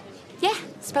 Yeah,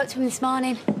 spoke to him this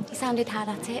morning. He sounded hard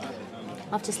at it.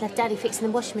 I've just left Daddy fixing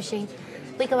the washing machine.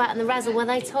 We go out in the razzle while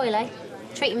they toil, eh?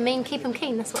 Treat 'em mean, keep 'em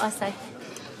keen, that's what I say.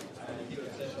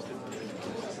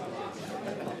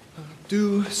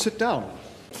 Do sit down.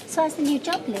 So how's the new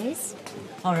job, Liz?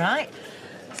 All right.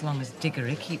 As long as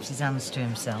Diggory keeps his hands to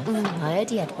himself. I heard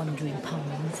he had wandering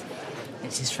ponds.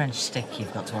 It's his French stick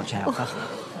you've got to watch out for.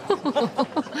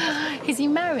 Is he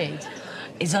married?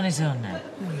 He's on his own now.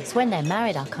 It's when they're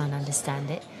married I can't understand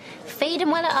it. Feed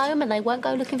 'em well at home and they won't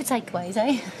go looking for takeaways,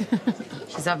 eh?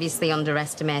 She's obviously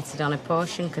underestimated on her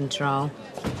portion control.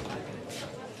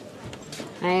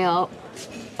 Hey up.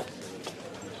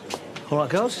 All right,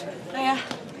 girls? Yeah.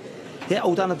 Yeah,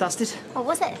 all done and dusted? What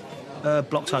was it?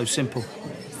 Block toes, simple.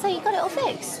 So you got it all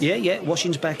fixed? Yeah,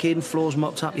 washing's back in, floors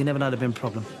mopped up. You never know there'd been a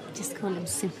problem. Just call him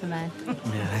Superman.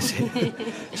 Yeah, that's it.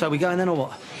 So we going then or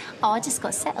what? Oh, I just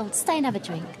got settled. Stay and have a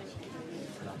drink.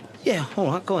 Yeah,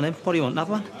 all right, go on then. What do you want,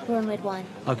 another one? We're on red wine.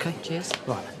 OK. Cheers.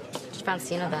 Right. Do you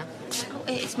fancy another? Oh,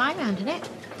 it's my round, isn't it?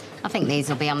 I think these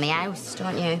will be on the house,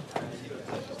 don't you?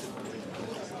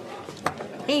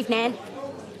 Evening.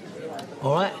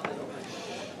 All right.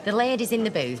 The ladies in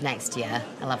the booth next to you,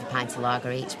 I'll have a pint of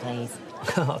lager each, please.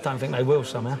 I don't think they will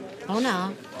somehow. Oh,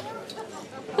 no.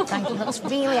 Frankie looks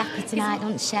really happy tonight,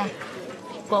 doesn't she?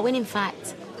 Well, in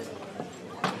fact,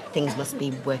 things must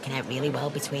be working out really well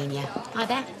between you. Are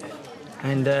they?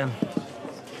 And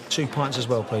 2 pints as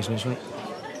well, please, Miss Lee.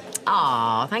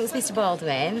 Aw, thanks, Mr.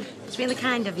 Baldwin. It's really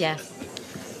kind of you.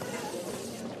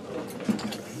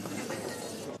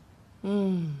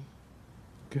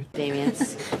 Good.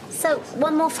 Experience. So,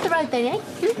 one more for the road then, eh?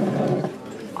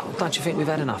 Oh, don't you think we've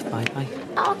had enough, mate, eh?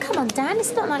 Oh, come on, Dan.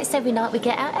 It's not like it's every night we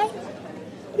get out, eh?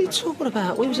 What are you talking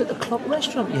about? We was at the Clock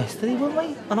restaurant yesterday, weren't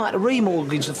we? And I had to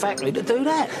remortgage the factory to do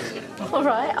that. All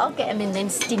right, I'll get him in then,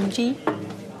 stingy.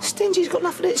 Stingy's got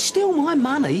nothing. It's still my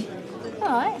money. All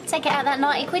right, take it out that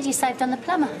 90 quid you saved on the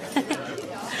plumber.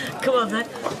 Come on, then.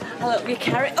 I'll help you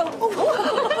carry...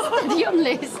 Oh, young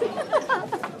Liz.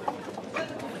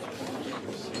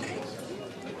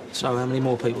 So, how many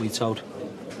more people you told?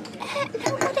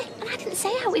 Nobody. And I didn't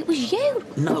say how it was you.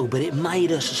 No, but it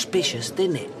made her suspicious,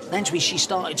 didn't it? Eventually, she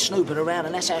started snooping around,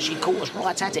 and that's how she caught us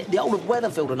right at it. The whole of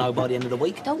Weatherfield will know by the end of the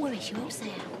week. Don't worry, she won't say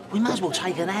how. We might as well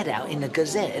take an ad out in the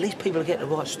Gazette. At least people will get the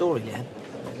right story, Leanne.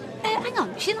 Hang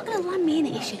on, she's not going to land me in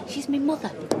it, is she? She's my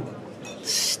mother.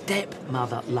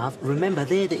 Stepmother, love. Remember,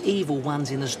 they're the evil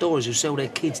ones in the stories who sell their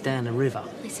kids down the river.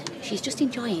 Listen, she's just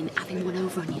enjoying having one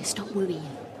over on you. Stop worrying.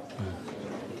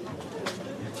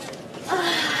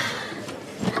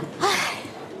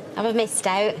 Have I missed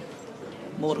out?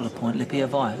 More to the point, Lippy,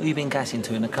 have I? Who you been gassing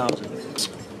to in the cars?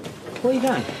 Where are you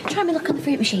going? Try me luck on the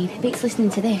fruit machine. Beats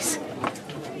listening to this.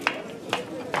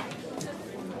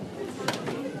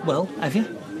 Well, have you?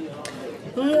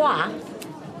 What?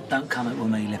 Don't come it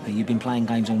with me, Lippy. You've been playing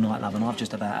games all night, love, and I've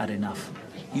just about had enough.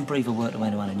 You breathe a word to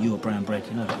anyone and you're brown bread,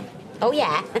 you know that? Oh,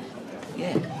 yeah?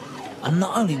 Yeah. And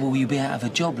not only will you be out of a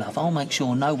job, love, I'll make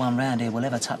sure no one round here will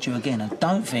ever touch you again. And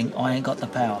don't think I ain't got the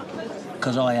power.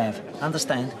 Because I have.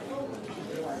 Understand?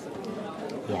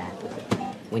 Yeah.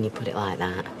 When you put it like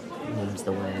that, mum's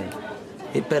the word.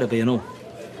 It better be and all.